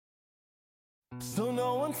So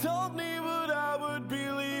no one told me what I would be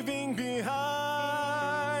leaving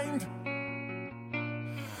behind.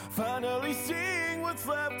 Finally seeing what's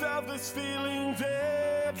left of this feeling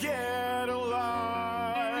dead yet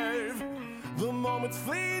alive. The moments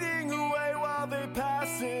fleeting away while they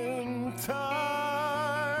pass in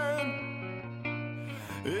time.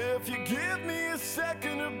 If you give me a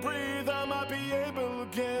second to breathe, I might be able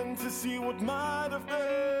again to see what might have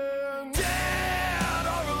been. Dead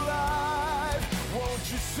or alive,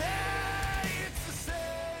 won't you say it's the same?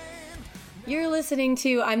 You're listening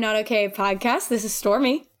to I'm Not Okay podcast. This is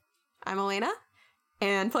Stormy. I'm Elena.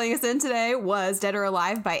 And playing us in today was Dead or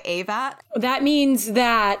Alive by AVAT. That means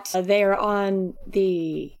that they're on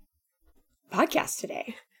the podcast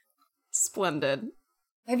today. Splendid.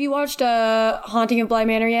 Have you watched Haunting of Bly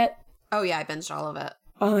Manor yet? Oh yeah, I binged all of it.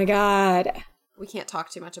 Oh my god. We can't talk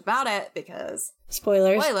too much about it because...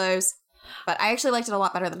 Spoilers. But I actually liked it a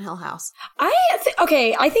lot better than Hill House. I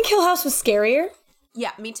think Hill House was scarier.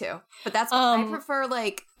 Yeah, me too. But that's I prefer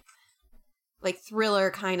like thriller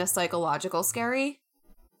kind of psychological scary.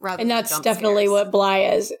 Rather and than that's jump definitely scares. what Bly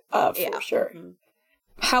is, for sure. Mm-hmm.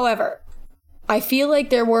 However, I feel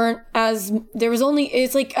like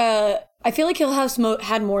I feel like Hill House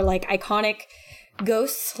had more like iconic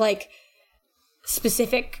ghosts, like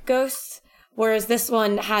specific ghosts, whereas this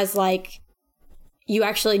one has like, you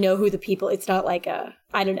actually know who the people, it's not like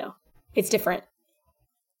I don't know, it's different.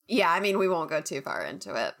 Yeah, I mean, we won't go too far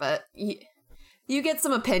into it, but you get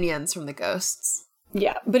some opinions from the ghosts.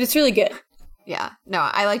 Yeah, but it's really good. Yeah, no,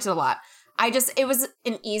 I liked it a lot. It was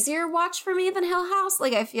an easier watch for me than Hill House.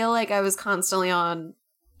 Like, I feel like I was constantly on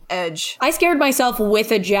edge. I scared myself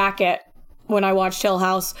with a jacket when I watched Hill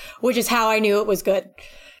House, which is how I knew it was good.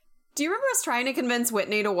 Do you remember us trying to convince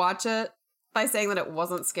Whitney to watch it by saying that it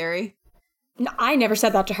wasn't scary? No, I never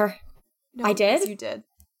said that to her. No, I did? Yes, you did.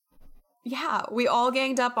 Yeah, we all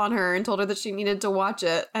ganged up on her and told her that she needed to watch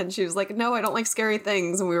it. And she was like, no, I don't like scary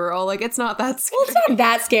things. And we were all like, it's not that scary. Well, it's not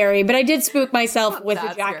that scary, but I did spook myself with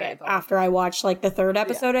a jacket after I watched like the third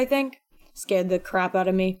episode, I think. Scared the crap out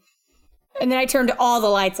of me. And then I turned all the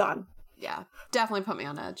lights on. Yeah, definitely put me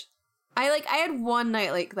on edge. I had one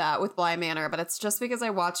night like that with Bly Manor, but it's just because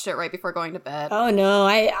I watched it right before going to bed. Oh no,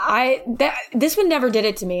 this one never did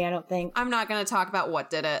it to me, I don't think. I'm not going to talk about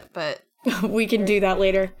what did it, but... we can do that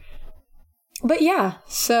later. But yeah,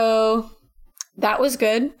 so that was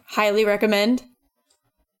good. Highly recommend.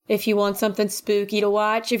 If you want something spooky to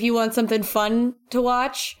watch, if you want something fun to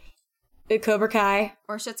watch, Cobra Kai.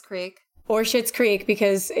 Or Schitt's Creek. Or Schitt's Creek,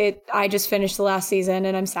 because I just finished the last season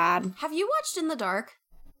and I'm sad. Have you watched In the Dark?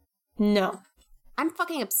 No. I'm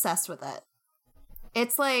fucking obsessed with it.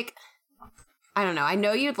 It's like, I don't know. I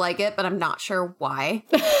know you'd like it, but I'm not sure why.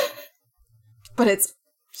 But it's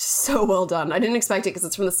so well done. I didn't expect it because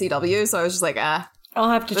it's from the CW, so I was just like, I'll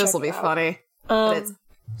have to check it out. This will be funny. But it's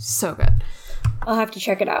so good. I'll have to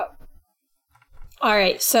check it out. All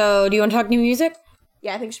right, so do you want to talk new music?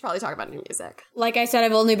 Yeah, I think we should probably talk about new music. Like I said,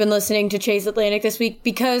 I've only been listening to Chase Atlantic this week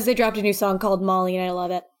because they dropped a new song called Molly, and I love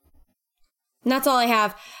it. And that's all I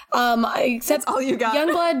have. Except that's all you got.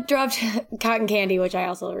 Youngblood dropped Cotton Candy, which I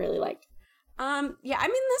also really liked. Yeah, I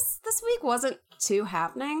mean, this week wasn't too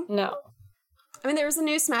happening. No. I mean, there was a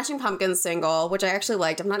new Smashing Pumpkins single, which I actually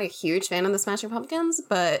liked. I'm not a huge fan of the Smashing Pumpkins,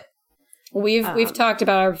 but... We've talked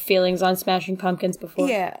about our feelings on Smashing Pumpkins before.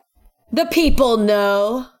 Yeah. The people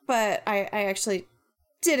know. But I actually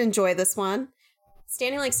did enjoy this one.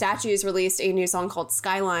 Standing Like Statues released a new song called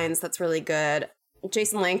Skylines that's really good.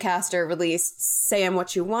 Jason Lancaster released Say I'm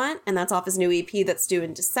What You Want, and that's off his new EP that's due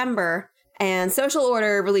in December. And Social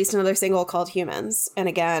Order released another single called Humans. And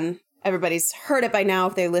again... everybody's heard it by now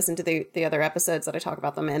if they listen to the other episodes that I talk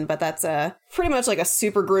about them in, but that's pretty much like a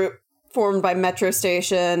super group formed by Metro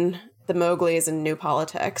Station, the Mowglis, and New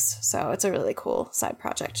Politics. So it's a really cool side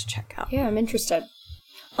project to check out. Yeah, I'm interested.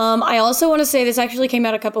 I also want to say this actually came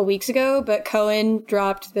out a couple weeks ago, but Cohen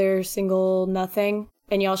dropped their single Nothing,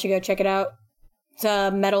 and y'all should go check it out. It's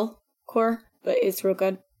metalcore, but it's real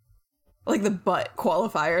good. Like the butt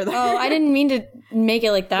qualifier there. Oh, I didn't mean to make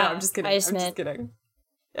it like that. No, I'm just kidding. I'm just kidding.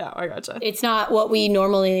 Yeah, I gotcha. It's not what we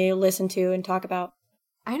normally listen to and talk about.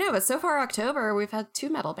 I know, but so far October, we've had 2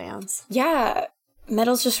 metal bands. Yeah,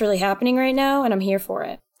 metal's just really happening right now, and I'm here for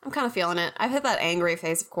it. I'm kind of feeling it. I've hit that angry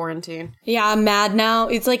phase of quarantine. Yeah, I'm mad now.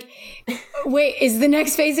 It's like, wait, is the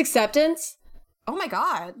next phase acceptance? Oh my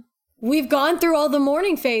god. We've gone through all the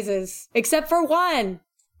mourning phases, except for one.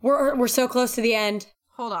 We're so close to the end.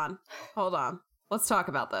 Hold on. Let's talk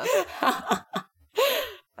about this.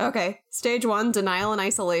 Okay, stage 1, denial and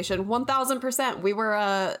isolation, 1,000%. We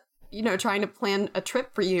were, trying to plan a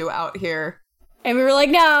trip for you out here And we were like,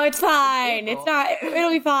 no, it's fine. It's not. It'll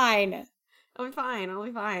be fine. I'll be fine. I'll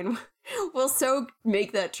be fine. We'll so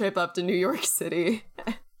make that trip up to New York City.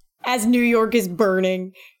 As New York is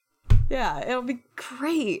burning. Yeah, it'll be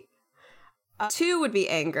great. 2 would be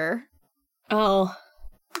anger. Oh.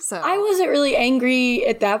 So I wasn't really angry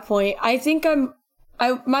at that point. I think I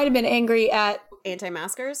might have been angry at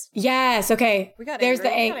anti-maskers. Yes. Okay. We got there's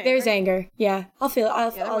angry. There's anger. Yeah. I'll feel.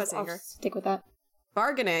 I'll anger. stick with that.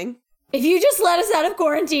 Bargaining. If you just let us out of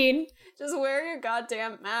quarantine, just wear your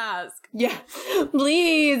goddamn mask. Yeah,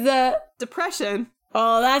 please. Depression.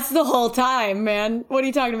 Oh, that's the whole time, man. What are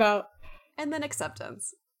you talking about? And then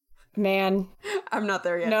acceptance. Man. I'm not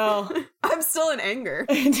there yet. No. I'm still in anger.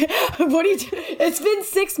 What are you It's been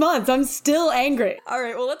 6 months. I'm still angry. All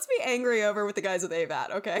right, well, let's be angry over with the guys with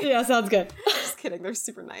AVAT, okay? Yeah, sounds good. Just kidding. They're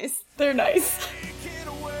super nice. They're nice. Take it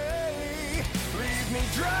away, leave me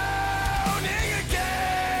drowning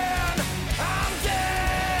again. I'm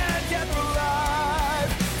dead, yet alive.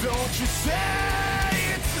 Don't you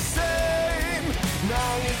say it's the same.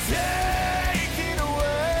 Now you take it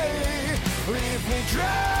away, leave me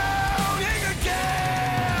drowning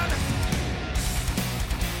again.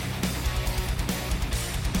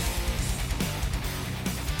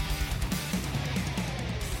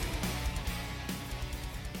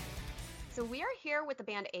 So we are here with the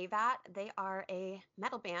band AVAT. They are a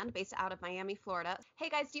metal band based out of Miami, Florida. Hey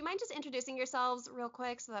guys, do you mind just introducing yourselves real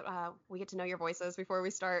quick so that we get to know your voices before we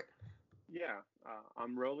start? Yeah,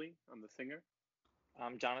 I'm Rolly. I'm the singer.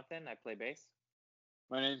 I'm Jonathan. I play bass.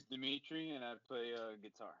 My name's Dimitri, and I play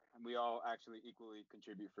guitar. And we all actually equally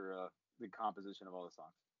contribute for the composition of all the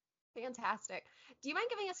songs. Fantastic. Do you mind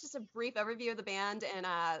giving us just a brief overview of the band and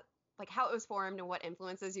like how it was formed and what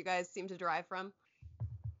influences you guys seem to derive from?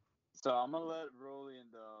 So I'm gonna let Rolly and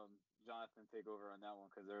Jonathan take over on that one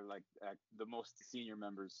because they're like the most senior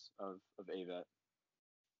members of AVAT.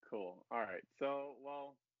 Cool. All right. So,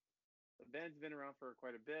 well, the band's been around for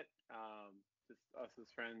quite a bit. Just us as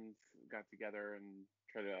friends got together and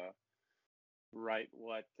tried to write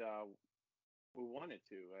what we wanted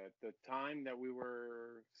to. At the time that we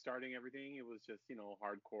were starting everything, it was just,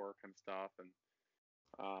 hardcore kind of stuff. And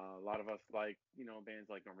a lot of us like, bands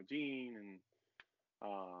like Norma Jean and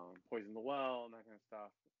Poison the Well and that kind of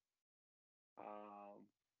stuff.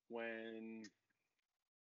 When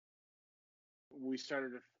we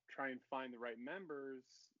started to try and find the right members,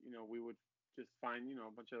 we would just find,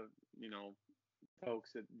 a bunch of,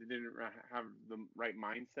 folks that didn't have the right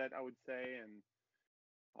mindset, I would say.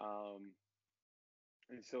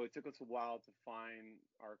 And so it took us a while to find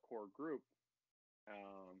our core group.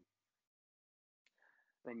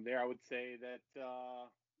 From there, I would say that,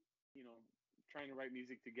 trying to write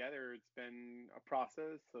music together, it's been a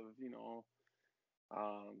process of,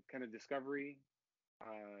 kind of discovery,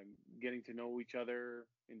 getting to know each other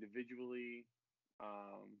individually,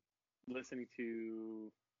 listening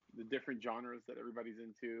to the different genres that everybody's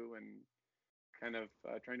into, and kind of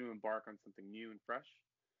trying to embark on something new and fresh.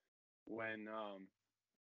 When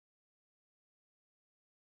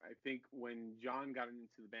I think when John got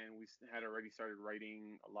into the band, we had already started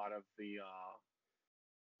writing a lot of the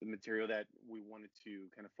material that we wanted to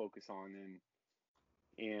kind of focus on,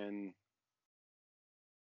 and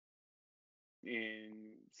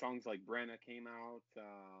songs like Brenna came out.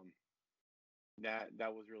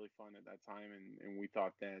 That was really fun at that time, and we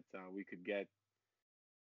thought that we could get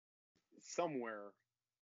somewhere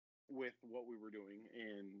with what we were doing,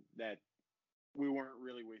 and that we weren't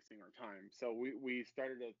really wasting our time. So we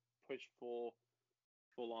started to push full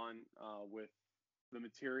on with the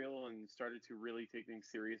material and started to really take things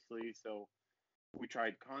seriously. So we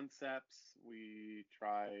tried concepts, we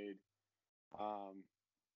tried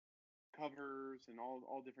covers, and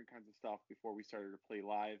all different kinds of stuff before we started to play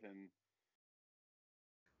live. And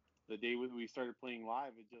the day we started playing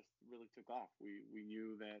live, it just really took off. We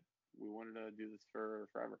knew that we wanted to do this for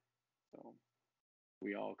forever. So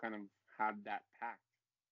we all kind of had that pact.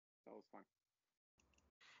 That was fun.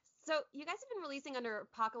 So you guys have been releasing under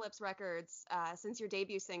Apocalypse Records since your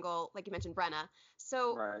debut single, like you mentioned, Brenna.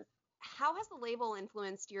 So Right. How has the label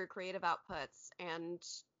influenced your creative outputs and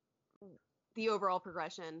the overall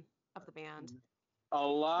progression of the band? A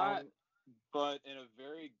lot, but in a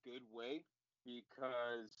very good way,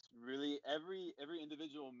 because really every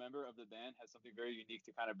individual member of the band has something very unique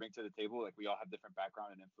to kind of bring to the table. Like we all have different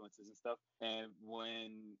background and influences and stuff. And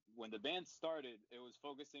when the band started, it was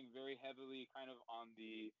focusing very heavily kind of on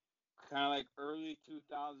the kind of like early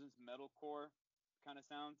 2000s metalcore kind of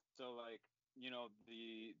sound. So like,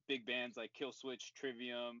 the big bands like Killswitch,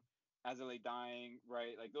 Trivium, As I Lay Dying,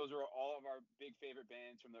 right? Like those are all of our big favorite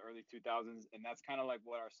bands from the early 2000s, and that's kind of like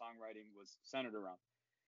what our songwriting was centered around.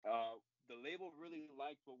 The label really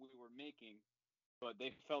liked what we were making, but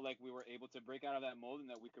they felt like we were able to break out of that mold and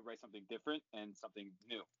that we could write something different and something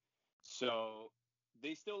new. So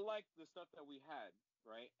they still liked the stuff that we had,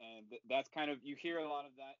 right? And that's kind of, you hear a lot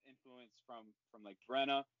of that influence from like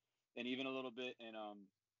Brenna, and even a little bit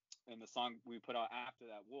in the song we put out after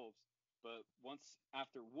that, Wolves. But once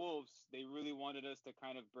after Wolves, they really wanted us to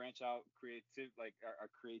kind of branch out our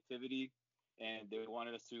creativity, and they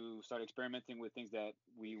wanted us to start experimenting with things that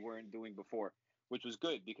we weren't doing before, which was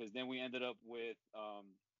good because then we ended up with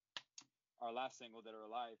our last single, That Are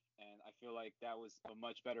Alive, and I feel like that was a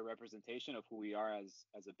much better representation of who we are as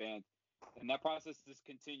a band. And that process is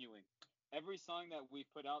continuing. Every song that we've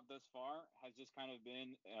put out thus far has just kind of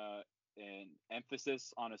been an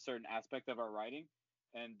emphasis on a certain aspect of our writing.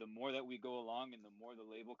 And the more that we go along and the more the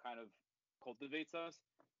label kind of cultivates us,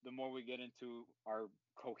 the more we get into our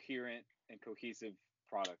coherent and cohesive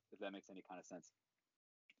product, if that makes any kind of sense.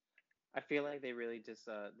 I feel like they really just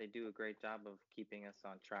they do a great job of keeping us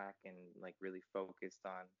on track and like really focused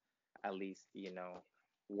on at least, you know,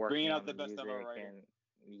 working Bringing out on the the best of our music writing. and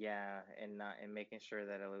yeah, and not and making sure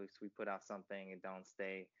that at least we put out something and don't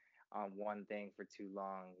stay on one thing for too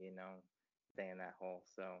long, you know, stay in that hole.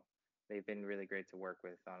 So they've been really great to work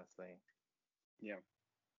with, honestly. Yeah,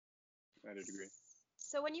 I would agree.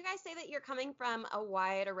 So when you guys say that you're coming from a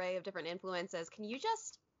wide array of different influences, can you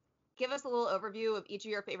just give us a little overview of each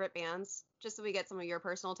of your favorite bands, just so we get some of your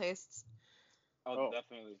personal tastes? Oh,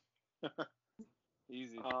 definitely.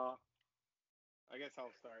 Easy. I guess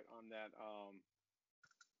I'll start on that.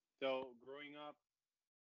 So growing up,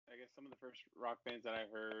 I guess some of the first rock bands that I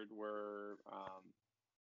heard were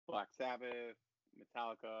Black Sabbath,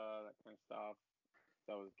 Metallica, that kind of stuff. Since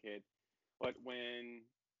I was a kid. But when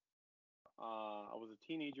I was a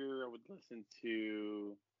teenager, I would listen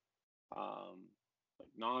to like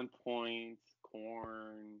Nonpoint,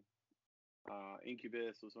 Korn,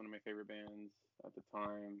 Incubus was one of my favorite bands at the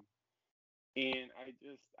time. And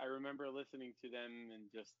I remember listening to them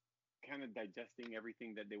and just kind of digesting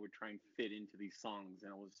everything that they would try and fit into these songs.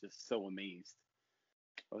 And I was just so amazed.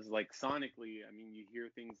 I was like, sonically, I mean, you hear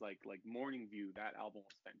things like Morning View, that album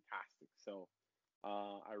was fantastic. So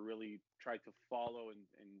I really tried to follow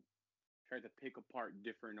and tried to pick apart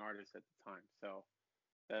different artists at the time. So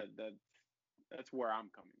that's where I'm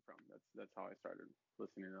coming from. That's how I started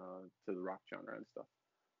listening to the rock genre and stuff.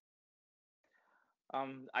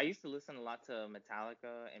 I used to listen a lot to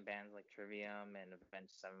Metallica and bands like Trivium and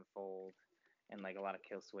Avenged Sevenfold and like a lot of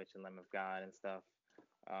Killswitch and Lamb of God and stuff.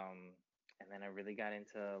 And then I really got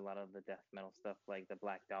into a lot of the death metal stuff like the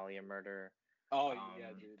Black Dahlia Murder. Oh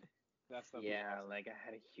yeah, dude. That stuff was Yeah, awesome. like I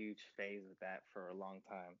had a huge phase with that for a long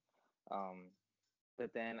time.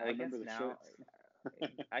 But then I remember the shirts.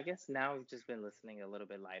 I guess now we've just been listening a little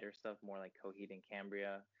bit lighter stuff, more like Coheed and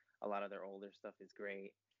Cambria. A lot of their older stuff is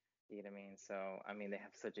great. You know what I mean? So, I mean, they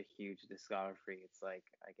have such a huge discography. It's like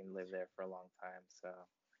I can live there for a long time. So,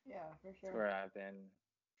 Yeah, for that's where I've been.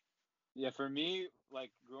 Yeah, for me,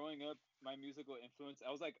 like growing up, my musical influence,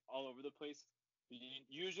 I was like all over the place.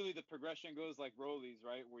 Usually the progression goes like rollies,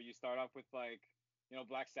 right? Where you start off with like, you know,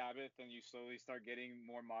 Black Sabbath and you slowly start getting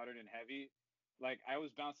more modern and heavy. Like I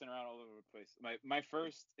was bouncing around all over the place. My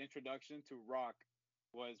first introduction to rock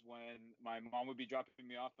was when my mom would be dropping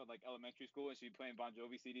me off at like elementary school and she'd be playing Bon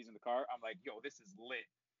Jovi CDs in the car. I'm like, yo, this is lit.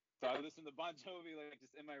 So I listened to Bon Jovi like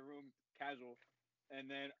just in my room, casual.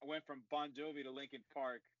 And then I went from Bon Jovi to Linkin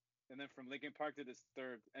Park, and then from Linkin Park to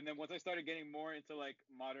Disturbed. And then once I started getting more into like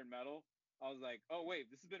modern metal, I was like, oh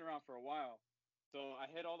wait, this has been around for a while. So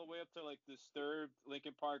I hit all the way up to like Disturbed,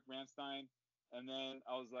 Linkin Park, Rammstein, and then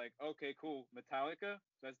I was like, okay, cool, Metallica,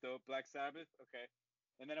 that's dope. Black Sabbath, okay.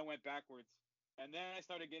 And then I went backwards, and then I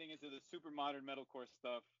started getting into the super modern metalcore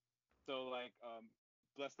stuff. So like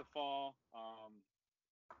Bless the Fall,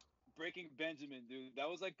 Breaking Benjamin, dude. That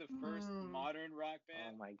was like the first modern rock Oh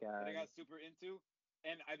band my that I God. got super into.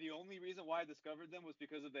 And the only reason why I discovered them was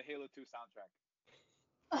because of the Halo 2 soundtrack.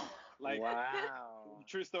 Like, Wow.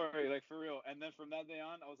 true story, like for real. And then from that day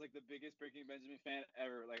on, I was like the biggest Breaking Benjamin fan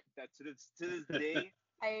ever. Like that to this day,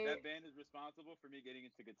 that band is responsible for me getting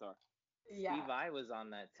into guitar. Steve Vai was on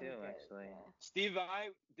that too, actually. Steve Vai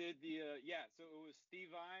did the so it was Steve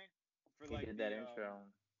Vai for He like did that intro.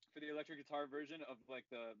 for the electric guitar version of like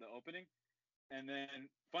the opening. And then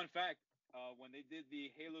fun fact, when they did the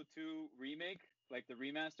Halo 2 remake, like the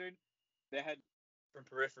remastered, they had from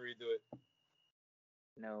Periphery do it.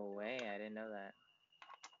 No way, I didn't know that.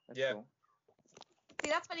 That's Yeah. cool. See,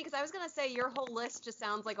 that's funny because I was gonna say your whole list just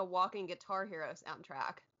sounds like a walking Guitar Hero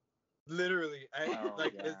soundtrack. Literally, Oh,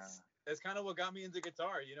 like yeah. it's kind of what got me into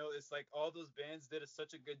guitar. It's like all those bands did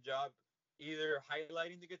such a good job either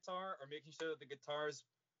highlighting the guitar or making sure that the guitars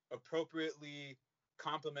appropriately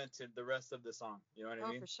complemented the rest of the song. You know what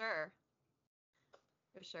I mean? For sure.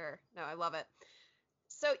 For sure. No, I love it.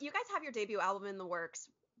 So you guys have your debut album in the works.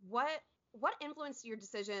 What influenced your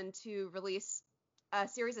decision to release a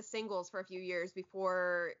series of singles for a few years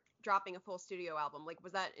before dropping a full studio album? Like,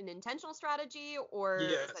 was that an intentional strategy, or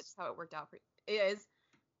is that just how it worked out for you? It is.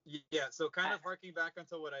 Yeah, so kind of harking back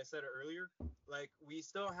onto what I said earlier, like we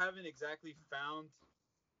still haven't exactly found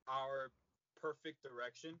our perfect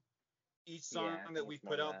direction. Each song that we've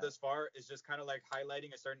put out thus far is just kind of like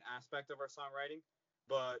highlighting a certain aspect of our songwriting,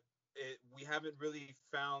 but we haven't really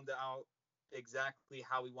found out exactly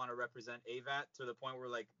how we want to represent AVAT to the point where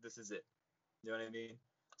like this is it. You know what I mean?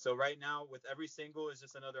 So right now with every single is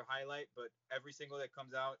just another highlight, but every single that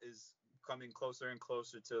comes out is coming closer and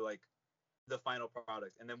closer to like the final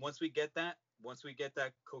product. And then once we get that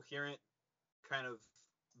coherent kind of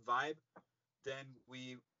vibe, then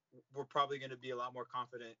we're probably going to be a lot more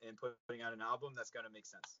confident in putting out an album that's going to make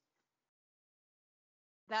sense.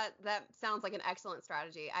 That sounds like an excellent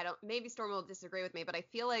strategy. Maybe Storm will disagree with me, but I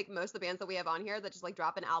feel like most of the bands that we have on here that just like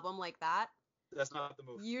drop an album like that, that's not the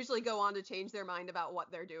move. Usually go on to change their mind about what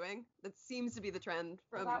they're doing. That seems to be the trend.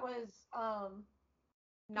 From that was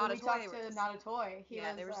Not a Toy. Not a Toy. They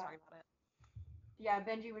were just talking about it. Yeah,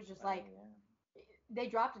 Benji was just they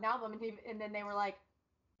dropped an album and then they were like,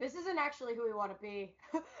 this isn't actually who we want to be.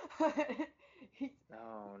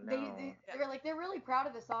 No. They were like, they're really proud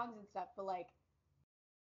of the songs and stuff, but like,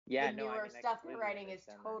 the newer stuff they're writing is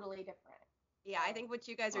totally different. Yeah, I think what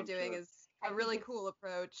you guys are doing is a really cool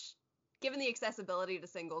approach. Given the accessibility to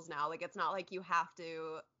singles now, like it's not like you have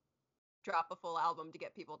to drop a full album to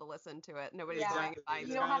get people to listen to it. Nobody's going to find it.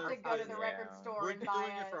 You don't have to go to the record store We're and buy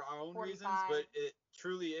doing it for our own 45. reasons, but it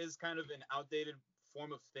truly is kind of an outdated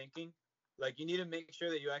form of thinking. Like you need to make sure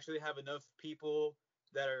that you actually have enough people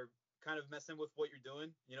that are kind of messing with what you're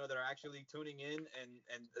doing, that are actually tuning in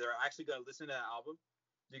and they're actually going to listen to that album.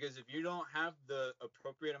 Because if you don't have the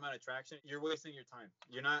appropriate amount of traction, you're wasting your time.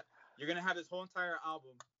 You're going to have this whole entire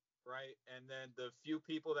album, right? And then the few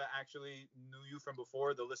people that actually knew you from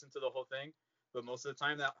before, they'll listen to the whole thing. But most of the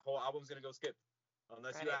time, that whole album's going to go skip.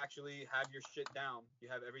 Unless you actually have your shit down, you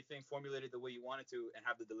have everything formulated the way you want it to, and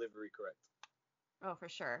have the delivery correct. Oh, for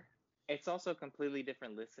sure. It's also a completely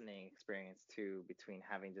different listening experience, too, between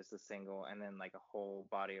having just a single and then like a whole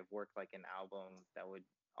body of work, like an album that would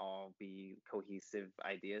all be cohesive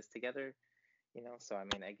ideas together, So, I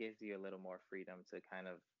mean, it gives you a little more freedom to kind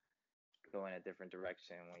of go in a different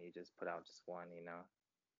direction when you just put out just one,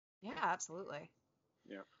 Yeah, absolutely.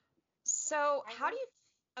 Yeah. So how do you...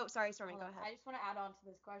 Oh, sorry, Stormy, go ahead. I just want to add on to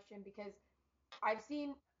this question because I've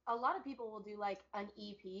seen a lot of people will do like an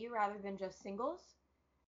EP rather than just singles.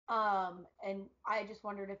 And I just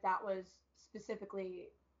wondered if that was specifically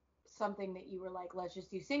something that you were like, let's just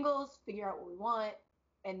do singles, figure out what we want,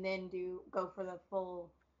 and then go for the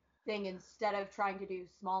full thing instead of trying to do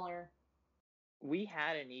smaller. We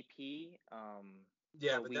had an EP.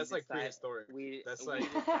 But that's like prehistoric. That's like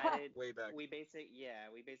decided, way back. We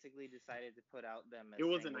basically decided to put out them as it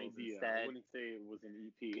was an singles idea. instead. I wouldn't say it was an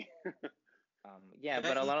EP.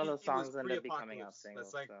 But a lot of those songs ended up becoming out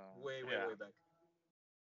singles. That's like way back.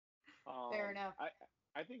 Fair enough.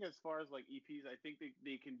 I think as far as like EPs, I think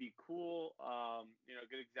they can be cool. A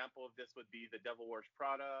good example of this would be the Devil Wears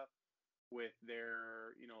Prada with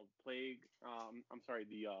their, Plague.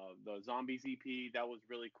 The Zombies EP. That was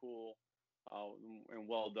really cool and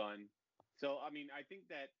well done. So, I mean, I think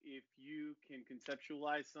that if you can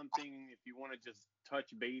conceptualize something, if you want to just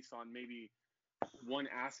touch base on maybe one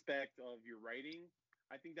aspect of your writing,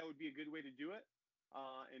 I think that would be a good way to do it.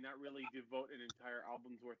 And not really devote an entire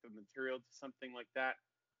album's worth of material to something like that.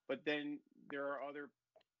 But then there are other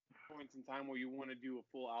points in time where you want to do a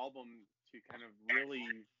full album to kind of really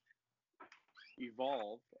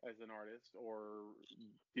evolve as an artist or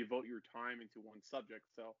devote your time into one subject.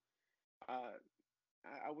 So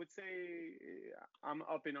I would say I'm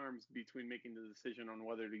up in arms between making the decision on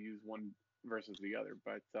whether to use one versus the other.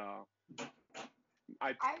 But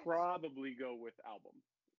I'd probably go with album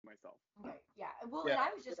myself. Okay, yeah. Well, and I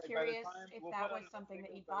was just curious if that was something that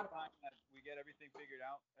you thought about. We get everything figured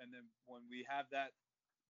out, and then when we have that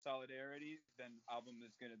solidarity, then album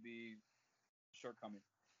is going to be shortcoming.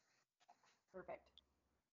 Perfect.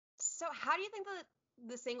 So how do you think that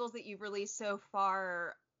the singles that you've released so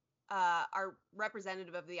far are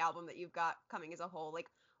representative of the album that you've got coming as a whole? Like,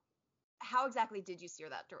 how exactly did you steer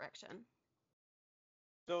that direction?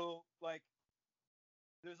 So, like,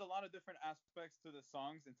 there's a lot of different aspects to the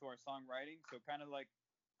songs and to our songwriting. So kind of like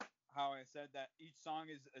how I said that each song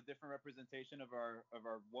is a different representation of our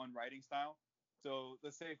one writing style. So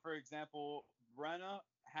let's say, for example, Brenna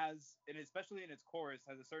has, and especially in its chorus,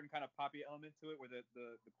 has a certain kind of poppy element to it where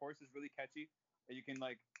the chorus is really catchy and you can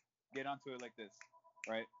like get onto it like this,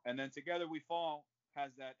 right? And then Together We Fall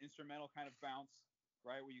has that instrumental kind of bounce,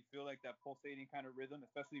 right? Where you feel like that pulsating kind of rhythm,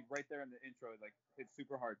 especially right there in the intro, like hits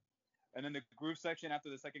super hard. And then the groove section after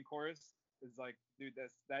the second chorus is like, dude,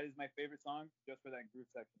 that is my favorite song just for that groove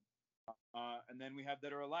section. And then we have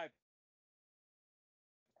Dead or Alive.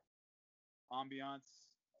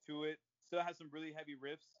 Ambiance to it. Still has some really heavy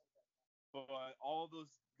riffs, but all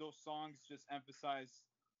those songs just emphasize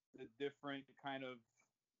the different kind of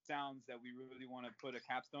sounds that we really want to put a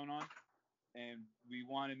capstone on. And we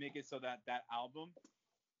want to make it so that that album,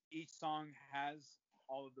 each song has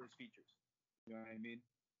all of those features. You know what I mean?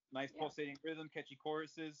 Nice pulsating rhythm, catchy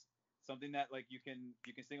choruses, something that like you can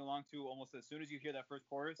sing along to almost as soon as you hear that first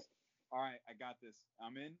chorus. All right, I got this.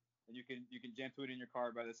 I'm in, and you can jam to it in your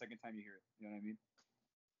car by the second time you hear it. You know what I mean?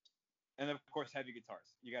 And then, of course, heavy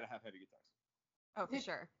guitars. You got to have heavy guitars. Oh, for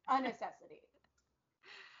sure. A necessity.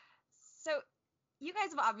 So you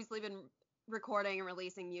guys have obviously been recording and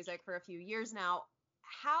releasing music for a few years now.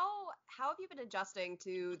 How have you been adjusting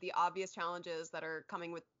to the obvious challenges that are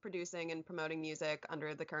coming with producing and promoting music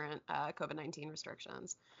under the current COVID-19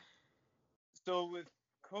 restrictions? So with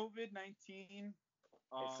COVID-19,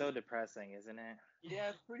 it's so depressing, isn't it? Yeah,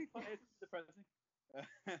 it's pretty fun. It's depressing.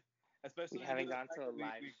 Especially we haven't gone to a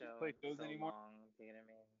live show play shows so anymore. long. You know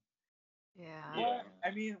what I mean? Yeah. Well, I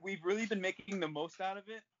mean, we've really been making the most out of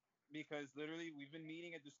it because literally we've been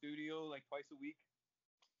meeting at the studio like twice a week.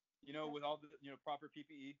 You know, with all the proper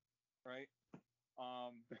PPE, right?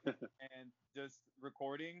 And just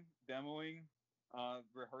recording, demoing,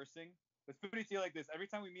 rehearsing. Let's put it to you like this: every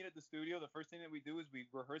time we meet at the studio, the first thing that we do is we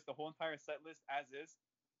rehearse the whole entire set list as is.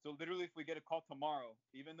 So literally, if we get a call tomorrow,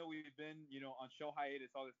 even though we've been, on show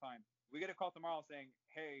hiatus all this time, we get a call tomorrow saying,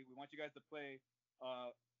 "Hey, we want you guys to play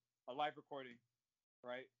a live recording,"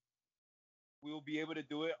 right? We will be able to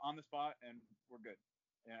do it on the spot, and we're good.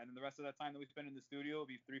 And then the rest of that time that we spend in the studio will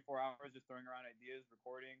be 3-4 hours just throwing around ideas,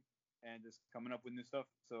 recording, and just coming up with new stuff.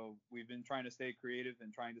 So we've been trying to stay creative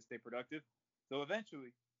and trying to stay productive. So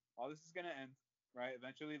eventually, all this is going to end, right?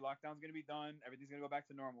 Eventually, lockdown's going to be done. Everything's going to go back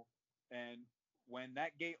to normal. And when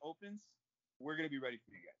that gate opens, we're going to be ready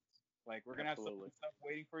for you guys. Like, we're going to have so much stuff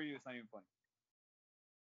waiting for you. It's not even funny.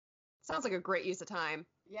 Sounds like a great use of time.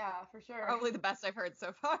 Yeah, for sure. Probably the best I've heard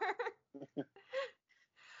so far.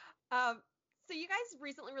 So you guys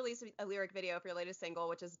recently released a lyric video for your latest single,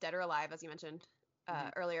 which is Dead or Alive, as you mentioned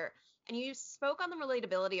earlier. And you spoke on the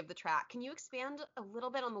relatability of the track. Can you expand a little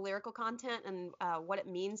bit on the lyrical content and what it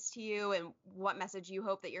means to you and what message you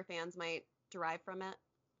hope that your fans might derive from it?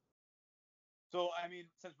 So, I mean,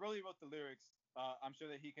 since Broly wrote the lyrics, I'm sure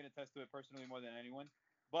that he can attest to it personally more than anyone.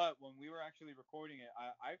 But when we were actually recording it,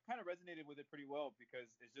 I kind of resonated with it pretty well because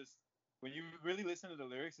it's just, when you really listen to the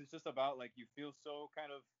lyrics, it's just about like you feel so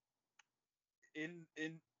kind of in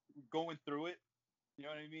going through it, you know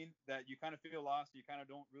what I mean? That you kind of feel lost. You kind of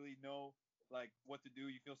don't really know like what to do.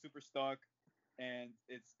 You feel super stuck, and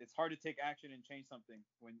it's hard to take action and change something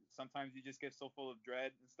when sometimes you just get so full of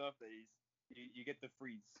dread and stuff that you get to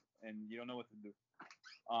freeze and you don't know what to do.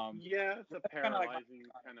 Yeah, it's a paralyzing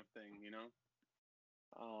kind of thing,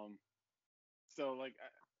 So like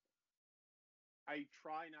I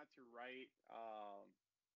try not to write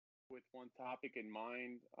with one topic in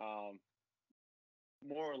mind.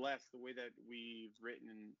 More or less the way that we've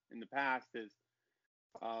written in the past is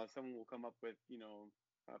someone will come up with,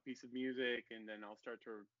 a piece of music, and then I'll start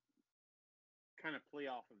to kind of play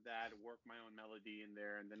off of that and work my own melody in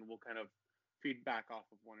there, and then we'll kind of feed back off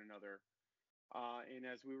of one another. And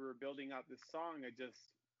as we were building out this song,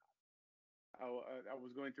 I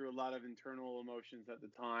was going through a lot of internal emotions at the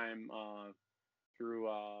time through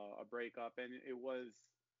a breakup, and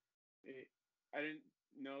I didn't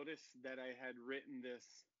notice that I had written this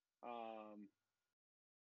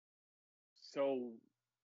so,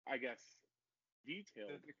 I guess,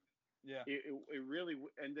 detailed. Yeah. It really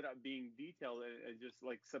ended up being detailed. It just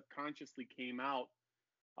like subconsciously came out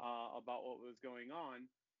about what was going on.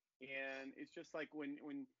 And it's just like when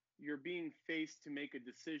you're being faced to make a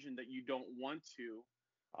decision that you don't want to,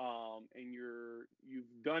 and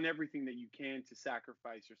you've done everything that you can to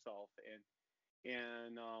sacrifice yourself,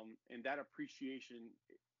 and that appreciation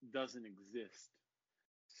doesn't exist.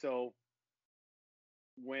 So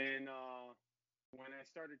when I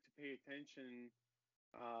started to pay attention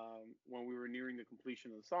when we were nearing the completion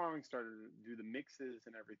of the song, started to do the mixes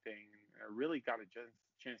and everything. And I really got a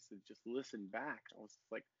chance to just listen back. I was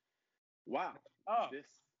like, wow,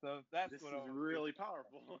 so that's this what is really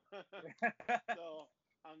powerful. So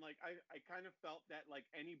I'm like, I kind of felt that like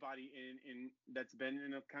anybody in that's been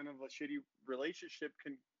in a kind of a shitty relationship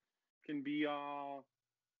can be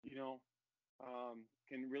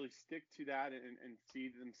can really stick to that and see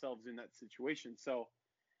themselves in that situation. So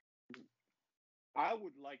I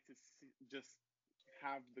would like to just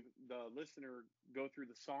have the listener go through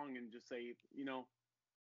the song and just say,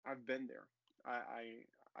 I've been there.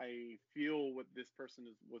 I feel what this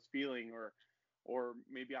person was feeling, or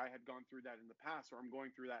maybe I had gone through that in the past, or I'm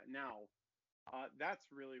going through that now.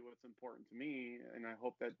 That's really what's important to me, and I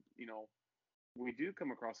hope that we do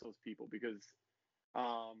come across those people, because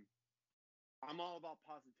I'm all about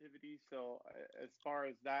positivity. So as far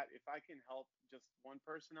as that, if I can help just one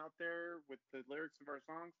person out there with the lyrics of our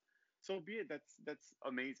songs, so be it. That's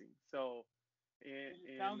amazing. So it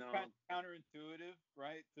sounds kind of counterintuitive,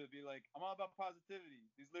 right? To be like, I'm all about positivity.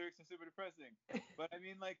 These lyrics are super depressing. But I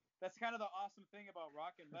mean, like, that's kind of the awesome thing about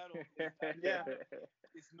rock and metal. Is that yeah,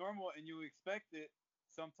 it's normal, and you expect it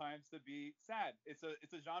sometimes to be sad. It's a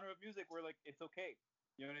genre of music where like it's okay.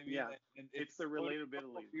 You know what I mean? Yeah. And it's the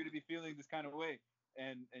relatability for you to be feeling this kind of way.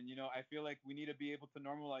 And I feel like we need to be able to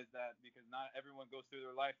normalize that, because not everyone goes through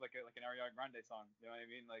their life like an Ariana Grande song. You know what I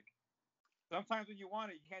mean? Like, sometimes when you want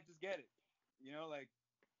it, you can't just get it. Like,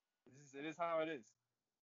 it is how it is.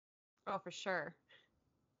 Oh, for sure.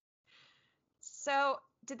 So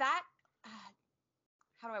did that,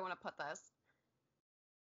 how do I want to put this?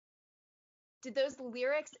 Did those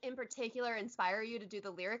lyrics in particular inspire you to do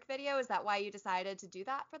the lyric video? Is that why you decided to do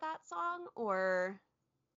that for that song, or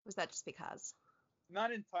was that just because?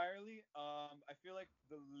 Not entirely. I feel like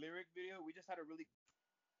the lyric video, we just had a really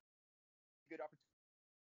good opportunity,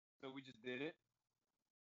 so we just did it.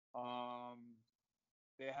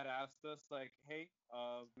 They had asked us like, hey,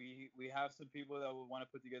 we have some people that would want to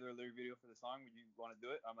put together a lyric video for the song. Would you want to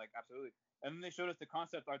do it? I'm like, absolutely. And then they showed us the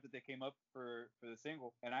concept art that they came up for the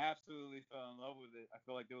single, and I absolutely fell in love with it. I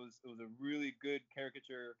feel like it was a really good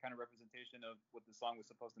caricature kind of representation of what the song was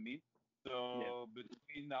supposed to mean. So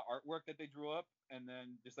between the artwork that they drew up and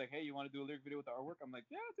then just like, hey, you want to do a lyric video with the artwork? I'm like,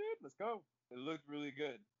 yeah, dude, let's go. It looked really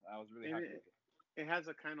good. I was really happy with it. It has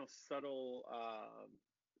a kind of subtle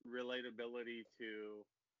relatability to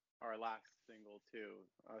our last single too.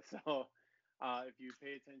 So if you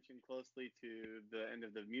pay attention closely to the end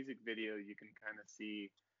of the music video, you can kind of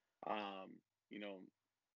see,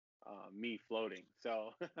 me floating.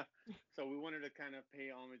 So so we wanted to kind of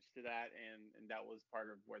pay homage to that, and that was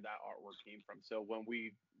part of where that artwork came from. So when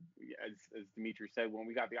we, as Dimitri said, when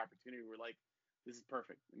we got the opportunity, we're like, this is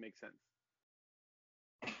perfect. It makes sense.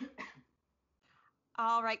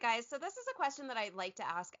 All right, guys. So this is a question that I'd like to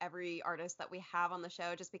ask every artist that we have on the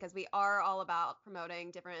show, just because we are all about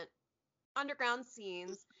promoting different underground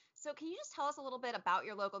scenes. So can you just tell us a little bit about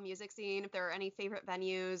your local music scene, if there are any favorite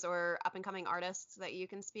venues or up-and-coming artists that you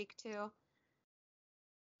can speak to?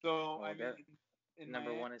 So, Well, I mean,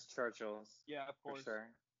 number one is Churchill's. Yeah, of course. For sure.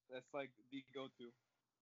 That's like the go-to.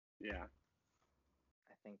 Yeah.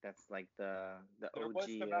 I think that's like the There OG was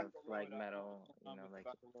Tobacco of Road. like metal. Like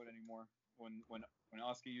Tobacco Road anymore. When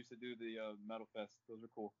Oski used to do the Metal Fest, those were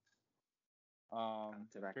cool.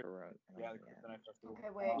 Tobacco Road. Yeah, the Kryptonite Festival. Okay,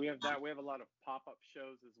 wait. We have that. We have a lot of pop-up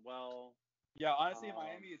shows as well. Yeah, honestly, in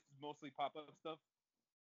Miami, it's mostly pop-up stuff.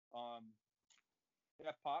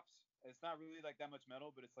 Yeah, pops. It's not really like that much metal,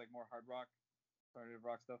 but it's like more hard rock, alternative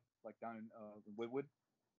rock stuff, like down in Woodwood.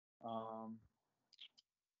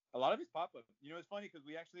 A lot of it's pop-up. It's funny because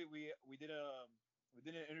we did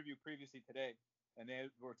an interview previously today, and they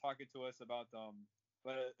were talking to us about a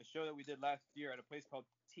show that we did last year at a place called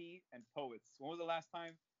Tea and Poets. When was the last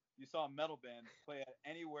time you saw a metal band play at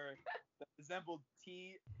anywhere that resembled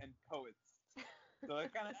Tea and Poets? So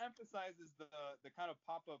it kind of emphasizes the kind of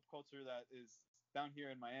pop-up culture that is down here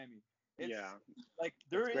in Miami. It's like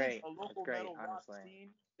there is a local metal rock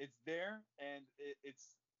scene. It's there, and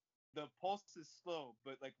it's the pulse is slow,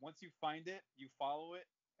 but like once you find it, you follow it,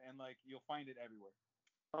 and like you'll find it everywhere.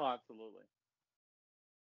 Oh, absolutely.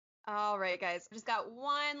 All right, guys. I just got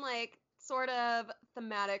one like sort of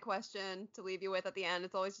thematic question to leave you with at the end.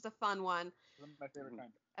 It's always just a fun one. One of my favorite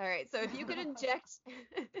kind. All right, so if you could inject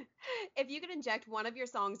one of your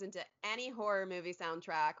songs into any horror movie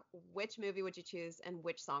soundtrack, which movie would you choose and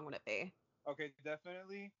which song would it be? Okay,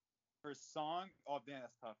 definitely for song. Oh damn,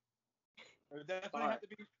 that's tough. It definitely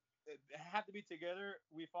have to be Together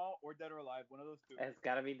We Fall or Dead or Alive. One of those two. It's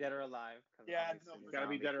gotta be Dead or Alive. It's gotta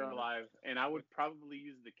be Dead or Alive, and I would probably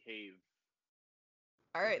use The Cave.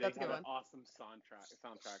 All right, They that's a good had one. an awesome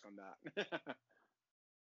soundtrack on that.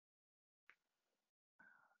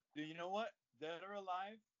 Do you know what? Dead or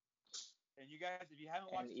Alive. And you guys, if you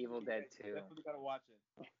haven't watched And the Evil movie, Dead you guys 2. definitely gotta watch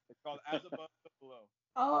it. It's called As Above, So Below.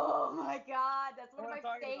 Oh my god, that's one What of I'm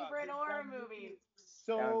my talking about. favorite That horror movie movies. is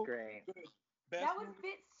so That was great. good. Best That would movie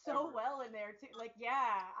fit so ever. well in there too. Like,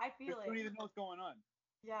 yeah, I You feel don't it. even know what's going on.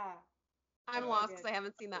 Yeah, I'm so lost good. because I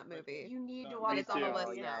haven't seen that movie. You need to Me watch But it's that on the too. one.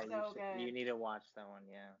 list It's now. so good. You need to watch that one.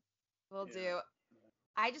 Yeah. Will Yeah. do.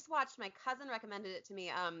 I just watched. My cousin recommended it to me.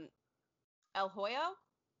 El Hoyo.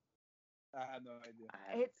 I had no idea. I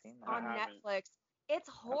haven't It's seen that. on I haven't. Netflix. It's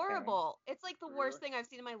horrible. It's like the worst thing I've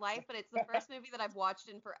seen in my life, but it's the first movie that I've watched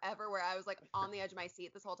in forever where I was like on the edge of my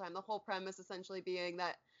seat this whole time. The whole premise essentially being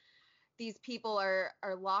that these people are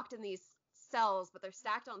locked in these cells, but they're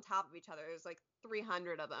stacked on top of each other. There's like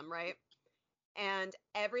 300 of them, right? And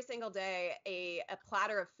every single day a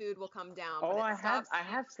platter of food will come down. Oh, but it I have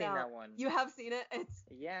stops seen down. that one. You have seen it? It's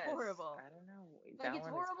Yes. horrible. I don't know. Like, That it's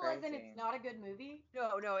one horrible is as in crazy. it's not a good movie.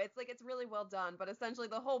 No, it's like it's really well done, but essentially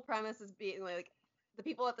the whole premise is being like the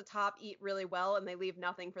people at the top eat really well and they leave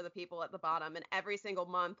nothing for the people at the bottom, and every single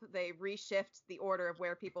month they reshift the order of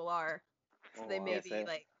where people are. So Oh, they wow. may Yes, be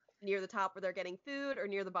like near the top where they're getting food or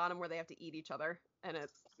near the bottom where they have to eat each other, and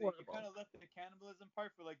it's So you horrible. kind of left the cannibalism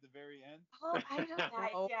part for like the very end. Oh, I don't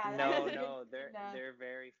Nice, know. yeah. No, that's no, good enough. they're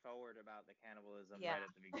very forward about the cannibalism Yeah. right at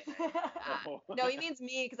the beginning. Oh. No, he means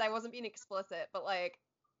me because I wasn't being explicit, but like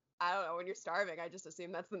I don't know, when you're starving, I just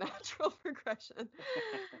assume that's the natural progression.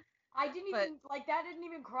 I didn't But- even like that. Didn't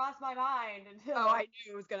even cross my mind until. Oh, I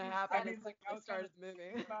knew it was gonna happen. I as mean, soon like, as I was kind started of the movie.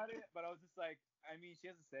 thinking about it, but I was just like, I mean, she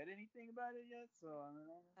hasn't said anything about it yet, so I don't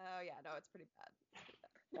know. Oh yeah, no, it's pretty bad.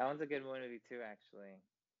 That one's a good movie too, actually.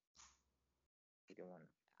 It's a good one.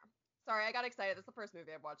 Sorry, I got excited. That's the first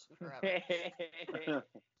movie I've watched in forever.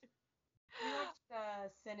 We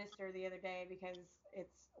watched Sinister the other day because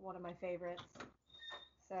it's one of my favorites.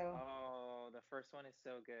 So Oh, the first one is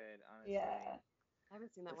so good, honestly. yeah. I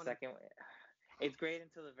haven't seen that The one. second one, it's great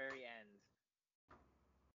until the very end.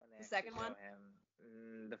 When they The actually second show one?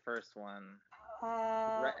 him. The first one.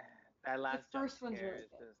 Uh, That last jump first one's scare really is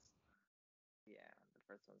good. just, yeah, the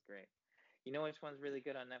first one's great. You know which one's really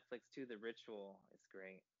good on Netflix too? The Ritual is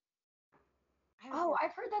great. Oh,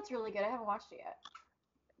 I've heard that's really good. I haven't watched it yet.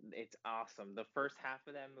 It's awesome. The first half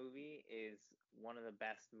of that movie is one of the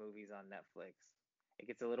best movies on Netflix. It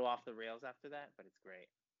gets a little off the rails after that, but it's great,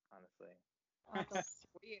 honestly.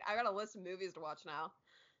 Sweet. I got a list of movies to watch now.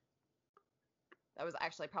 That was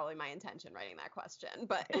actually probably my intention writing that question,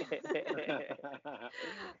 but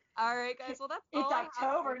all right, guys. Well, that's It's all I have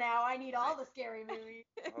October for- now. I need all the scary movies.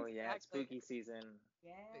 Oh yeah, Exactly. spooky season.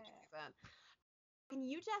 Yeah. Spooky season. Can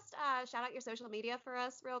you just shout out your social media for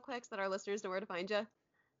us real quick so that our listeners know where to find you?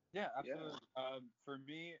 Yeah, absolutely. For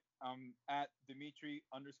me, I'm at Dimitri_AVAT.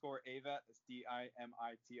 That's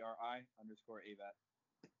DIMITRI_AVAT.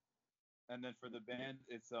 And then for the band,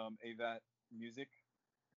 it's AVAT Music.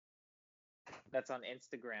 That's on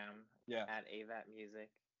Instagram Yeah. at AVAT Music,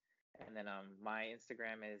 and then my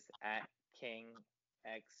Instagram is at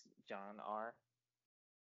KingXJohnR.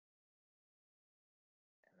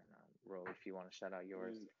 And then Roll, if you want to shout out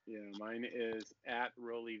yours. Yeah, mine is at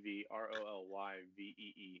RollyV,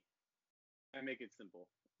 ROLYVEE. I make it simple.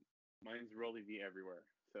 Mine's RollyV everywhere.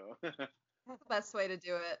 So That's the best way to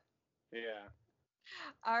do it. yeah.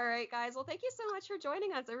 All right, guys. Well, thank you so much for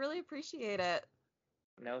joining us. I really appreciate it.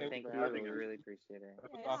 No, Thanks thank for you. having We us. really appreciate it.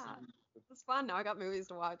 That was Yeah. awesome. It was fun. Now I got movies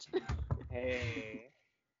to watch. Hey.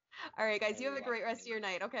 All right, guys. You have a Hey, great rest of your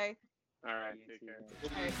night, okay? All right. You Take too. care.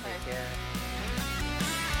 All right, bye. Take care.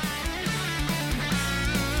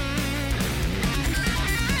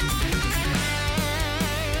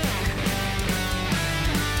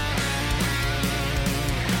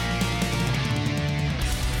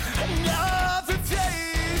 Another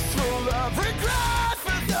taste full of regret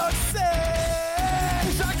for those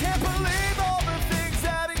things. I can't believe all the things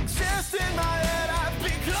that exist in my head. I've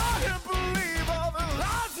begun to believe all the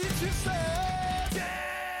lies that you said.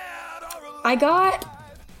 Dead or alive. I got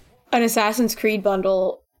an Assassin's Creed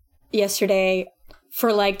bundle yesterday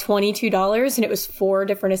for like $22, and it was 4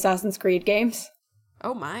 different Assassin's Creed games.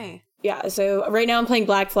 Oh my. Yeah, so right now I'm playing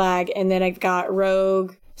Black Flag, and then I've got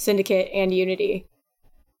Rogue, Syndicate, and Unity.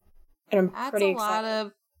 And I'm That's pretty a lot excited.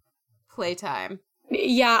 of playtime.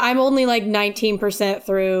 Yeah, I'm only like 19%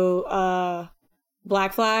 through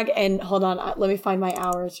Black Flag, and hold on, let me find my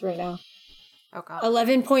hours right now. Oh god.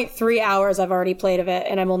 11.3 hours I've already played of it,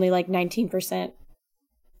 and I'm only like 19%.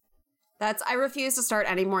 I refuse to start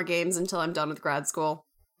any more games until I'm done with grad school.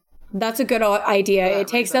 That's a good idea. For that It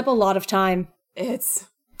takes reason. up a lot of time. It's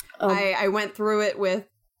I went through it with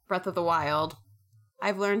Breath of the Wild.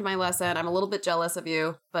 I've learned my lesson. I'm a little bit jealous of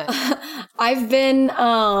you, but I've been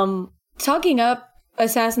talking up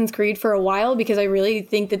Assassin's Creed for a while because I really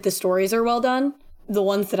think that the stories are well done, the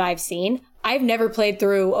ones that I've seen. I've never played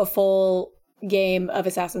through a full game of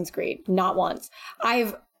Assassin's Creed, not once.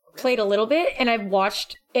 I've played a little bit and I've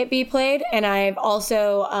watched it be played, and I've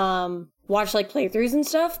also watched like playthroughs and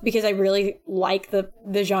stuff because I really like the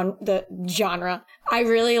genre. I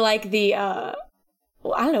really like the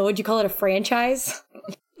I don't know, would you call it a franchise?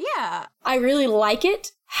 yeah. I really like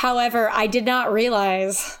it. However, I did not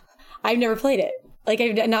realize I've never played it. Like,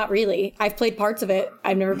 not really. I've played parts of it.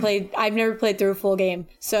 I've never played through a full game.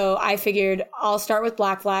 So I figured I'll start with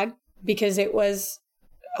Black Flag because it was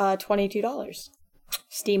 $22.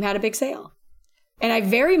 Steam had a big sale. And I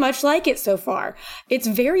very much like it so far. It's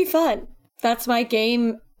very fun. That's my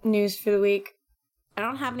game news for the week. I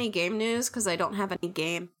don't have any game news because I don't have any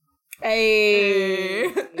game. Hey.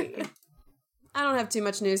 I don't have too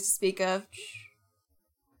much news to speak of.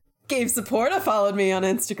 Game Supporta followed me on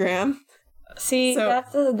Instagram. See, none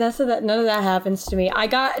of that happens to me. I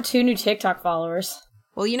got 2 new TikTok followers.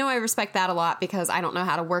 Well, you know I respect that a lot because I don't know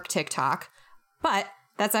how to work TikTok. But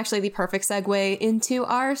that's actually the perfect segue into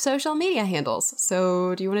our social media handles.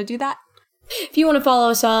 So do you want to do that? If you want to follow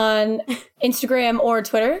us on Instagram or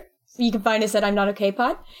Twitter, you can find us at I'm Not Okay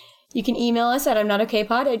Pod. You can email us at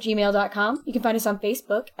imnotokaypod@gmail.com. You can find us on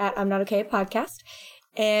Facebook at I'm Not Okay Podcast.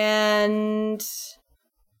 And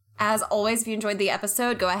as always, if you enjoyed the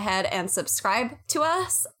episode, go ahead and subscribe to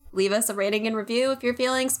us. Leave us a rating and review if you're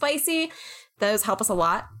feeling spicy. Those help us a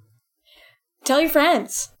lot. Tell your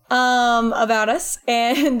friends about us,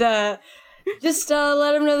 and just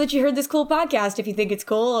let them know that you heard this cool podcast if you think it's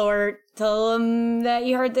cool, or tell them that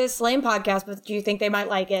you heard this lame podcast but you think they might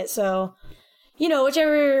like it. So,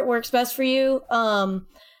 whichever works best for you.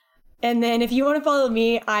 And then if you want to follow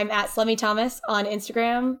me, I'm at Slummy Thomas on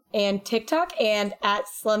Instagram and TikTok, and at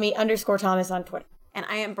Slummy_Thomas on Twitter. And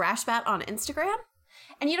I am Brashbat on Instagram.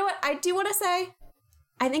 And you know what? I do want to say,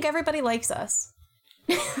 I think everybody likes us.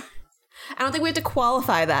 I don't think we have to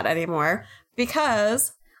qualify that anymore,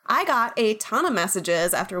 because I got a ton of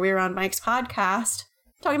messages after we were on Mike's podcast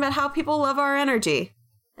talking about how people love our energy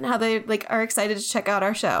and how they are excited to check out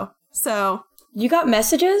our show. So you got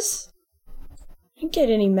messages? I didn't get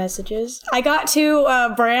any messages. I got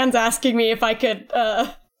 2 brands asking me if I could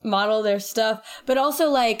model their stuff, but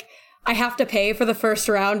also I have to pay for the first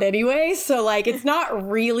round anyway, so it's not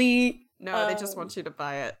really no, they just want you to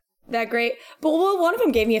buy it. That great. But one of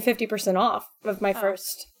them gave me a 50% off of my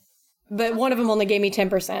first. But one of them only gave me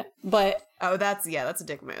 10%. But that's a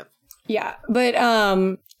dick move. Yeah, but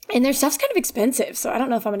and their stuff's kind of expensive, so I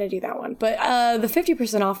don't know if I'm going to do that one. But the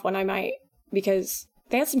 50% off one I might, because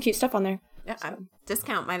they had some cute stuff on there. Yeah, so.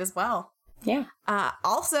 Discount might as well. Yeah.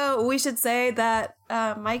 Also, we should say that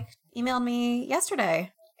Mike emailed me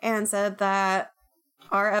yesterday and said that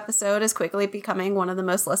our episode is quickly becoming one of the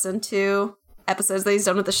most listened to episodes that he's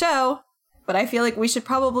done with the show. But I feel like we should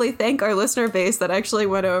probably thank our listener base that actually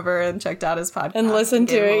went over and checked out his podcast. And listened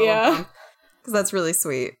to it, yeah. Because that's really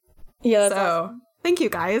sweet. Yeah, that's awesome. Thank you,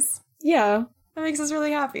 guys. Yeah. That makes us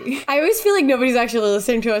really happy. I always feel like nobody's actually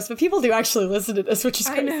listening to us, but people do actually listen to this, which is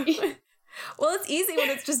crazy. I know. Well, it's easy when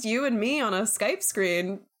it's just you and me on a Skype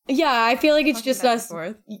screen. Yeah, I feel like it's just us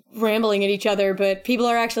rambling at each other, but people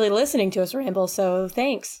are actually listening to us ramble, so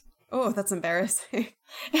thanks. Oh, that's embarrassing.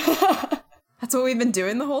 That's what we've been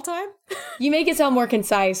doing the whole time? You make it sound more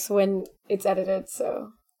concise when it's edited,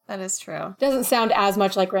 so. That is true. Doesn't sound as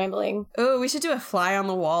much like rambling. Oh, we should do a fly on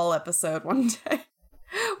the wall episode one day.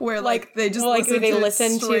 Where, they just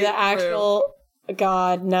listen to the actual... Through.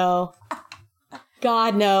 God, no.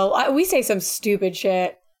 God, no. We say some stupid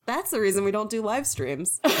shit. That's the reason we don't do live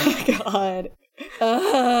streams. God.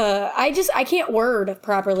 I can't word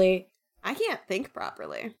properly. I can't think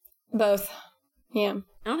properly. Both. Yeah.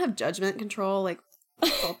 I don't have judgment control.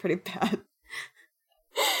 It's all pretty bad.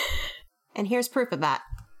 And here's proof of that.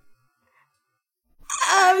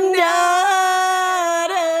 I'm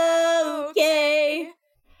not okay.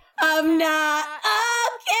 I'm not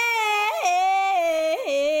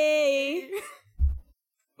okay.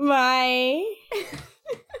 My